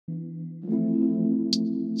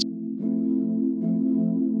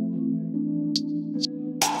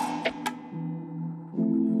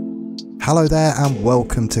Hello there and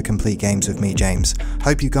welcome to Complete Games with me, James.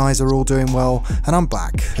 Hope you guys are all doing well, and I'm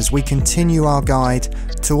back as we continue our guide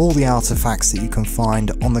to all the artifacts that you can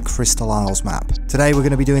find on the Crystal Isles map. Today we're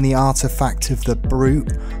going to be doing the artifact of the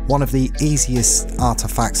Brute, one of the easiest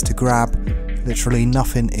artifacts to grab. Literally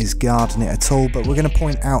nothing is guarding it at all, but we're going to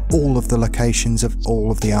point out all of the locations of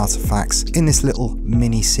all of the artifacts in this little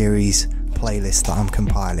mini series playlist that I'm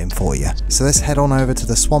compiling for you. So let's head on over to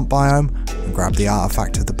the swamp biome and grab the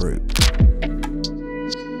artifact of the Brute.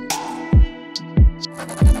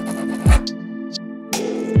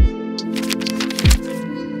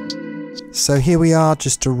 So here we are,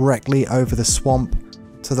 just directly over the swamp.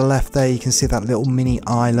 To the left there you can see that little mini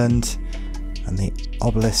island and the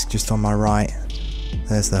obelisk just on my right.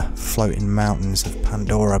 There's the floating mountains of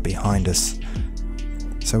Pandora behind us.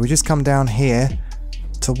 So we just come down here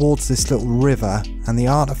towards this little river, and the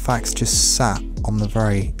artifact's just sat on the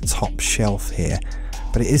very top shelf here,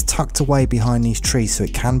 but it is tucked away behind these trees, so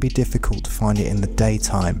it can be difficult to find it in the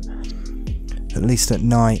daytime. At least at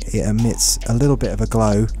night it emits a little bit of a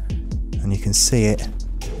glow and you can see it,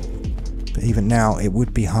 but even now it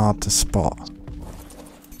would be hard to spot.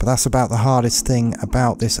 But that's about the hardest thing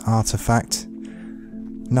about this artifact.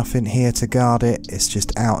 Nothing here to guard it, it's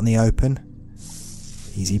just out in the open.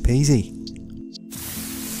 Easy peasy.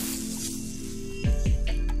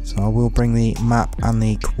 So I will bring the map and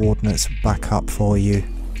the coordinates back up for you,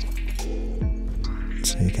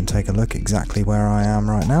 so you can take a look exactly where I am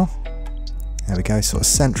right now. There we go, sort of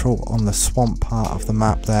central on the swamp part of the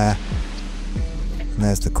map there. And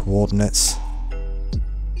there's the coordinates.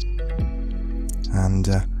 And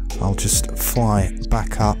I'll just fly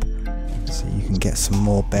back up so you can get some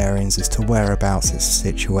more bearings as to whereabouts it's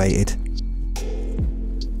situated.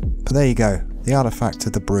 But there you go, the artifact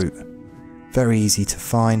of the Brute. Very easy to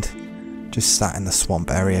find, just sat in the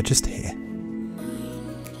swamp area just here.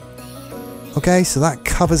 Okay, so that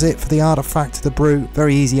covers it for the artifact of the Brute.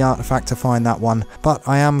 Very easy artifact to find, that one, but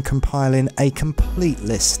I am compiling a complete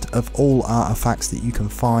list of all artifacts that you can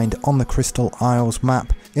find on the Crystal Isles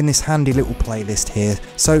map in this handy little playlist here.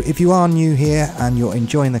 So if you are new here and you're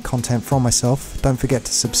enjoying the content from myself, don't forget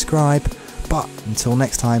to subscribe. But until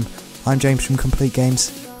next time, I'm James from Complete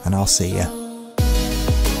Games, and I'll see you